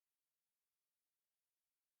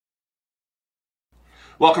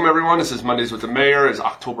Welcome everyone, this is Mondays with the Mayor. It's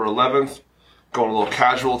October 11th. Going a little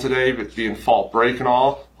casual today, but being fall break and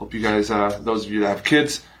all. Hope you guys, those of you that have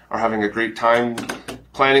kids, are having a great time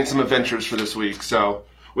planning some adventures for this week. So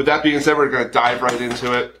with that being said, we're going to dive right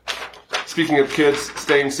into it. Speaking of kids,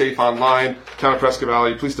 staying safe online, Town of Prescott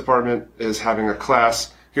Valley Police Department is having a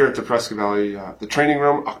class here at the Prescott Valley, the training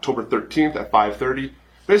room, October 13th at 5:30.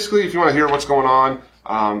 Basically, if you want to hear what's going on,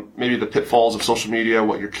 maybe the pitfalls of social media,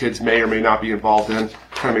 what your kids may or may not be involved in,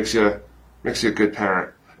 kind of makes you a good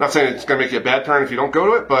parent. Not saying it's going to make you a bad parent if you don't go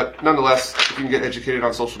to it, but nonetheless, if you can get educated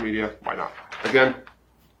on social media, why not? Again,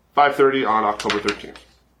 5:30 on October 13th.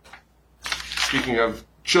 Speaking of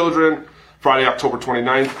children, Friday, October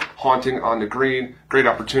 29th, Haunting on the Green. Great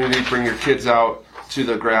opportunity. Bring your kids out to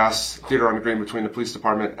the grass theater on the green between the police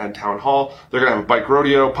department and town hall. They're going to have a bike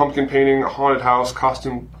rodeo, pumpkin painting, a haunted house,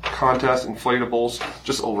 costume contest, inflatables,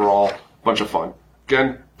 just overall a bunch of fun.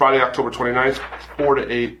 Again, Friday, October 29th, 4 to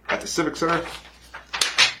 8 at the Civic Center.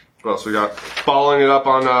 What else we got? Following it up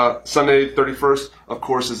on Sunday, 31st, of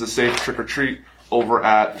course, is a safe trick-or-treat over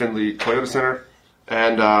at Findlay Toyota Center.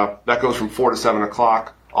 And that goes from 4 to 7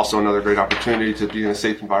 o'clock. Also another great opportunity to be in a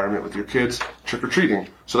safe environment with your kids trick-or-treating.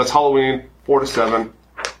 So that's Halloween, 4 to 7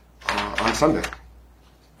 on Sunday.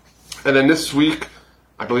 And then this week,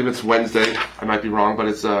 I believe it's Wednesday. I might be wrong, but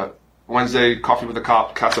it's Wednesday, Coffee with a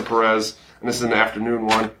Cop, Casa Perez. And this is an afternoon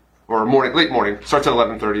one, or late morning. Starts at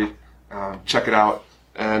 11:30. Check it out.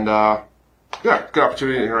 And good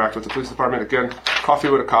opportunity to interact with the police department. Again, Coffee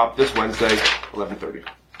with a Cop this Wednesday, 11:30.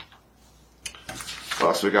 What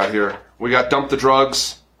else we got here? We got Dump the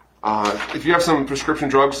Drugs. If you have some prescription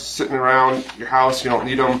drugs sitting around your house, you don't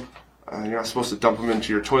need them, you're not supposed to dump them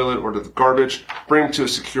into your toilet or to the garbage, bring them to a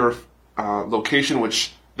secure location,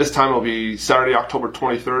 which this time will be Saturday, October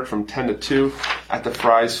 23rd from 10 to 2 at the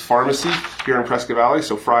Fry's Pharmacy here in Prescott Valley.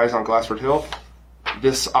 So Fry's on Glassford Hill.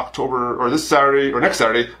 This Saturday, or next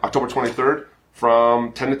Saturday, October 23rd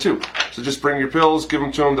from 10 to 2. So just bring your pills, give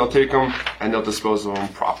them to them, they'll take them, and they'll dispose of them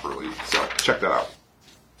properly. So check that out.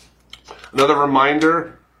 Another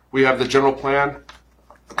reminder, we have the general plan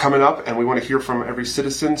coming up, and we want to hear from every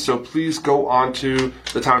citizen. So please go on to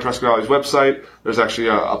the Town of Prescott Valley's website. There's actually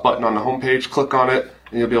a button on the homepage. Click on it,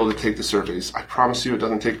 and you'll be able to take the surveys. I promise you it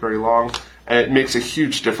doesn't take very long, and it makes a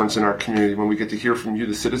huge difference in our community when we get to hear from you,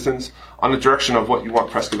 the citizens, on the direction of what you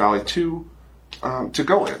want Prescott Valley to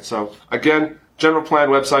go in. So again, general plan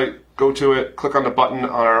website, go to it, click on the button on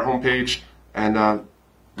our homepage, and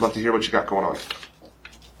love to hear what you got going on.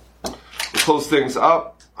 We'll close things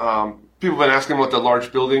up. People have been asking what the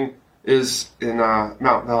large building is in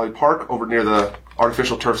Mountain Valley Park over near the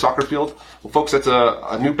artificial turf soccer field. Well, folks, that's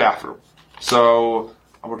a new bathroom. So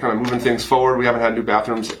we're kind of moving things forward. We haven't had new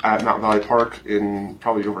bathrooms at Mountain Valley Park in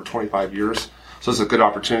probably over 25 years. So it's a good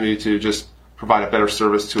opportunity to just provide a better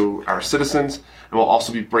service to our citizens. And we'll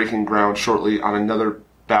also be breaking ground shortly on another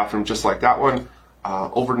bathroom just like that one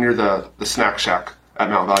over near the snack shack at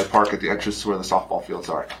Mountain Valley Park at the entrance to where the softball fields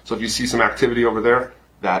are. So if you see some activity over there,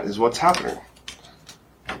 that is what's happening.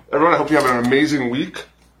 Everyone, I hope you have an amazing week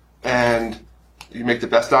and you make the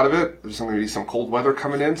best out of it. There's going to be some cold weather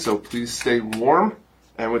coming in, so please stay warm.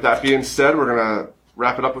 And with that being said, we're going to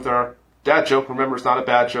wrap it up with our dad joke. Remember, it's not a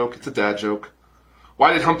bad joke, it's a dad joke.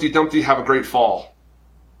 Why did Humpty Dumpty have a great fall?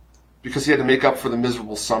 Because he had to make up for the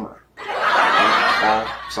miserable summer. Fall,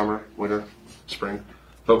 summer, winter, spring.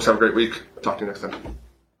 Folks, have a great week. Talk to you next time.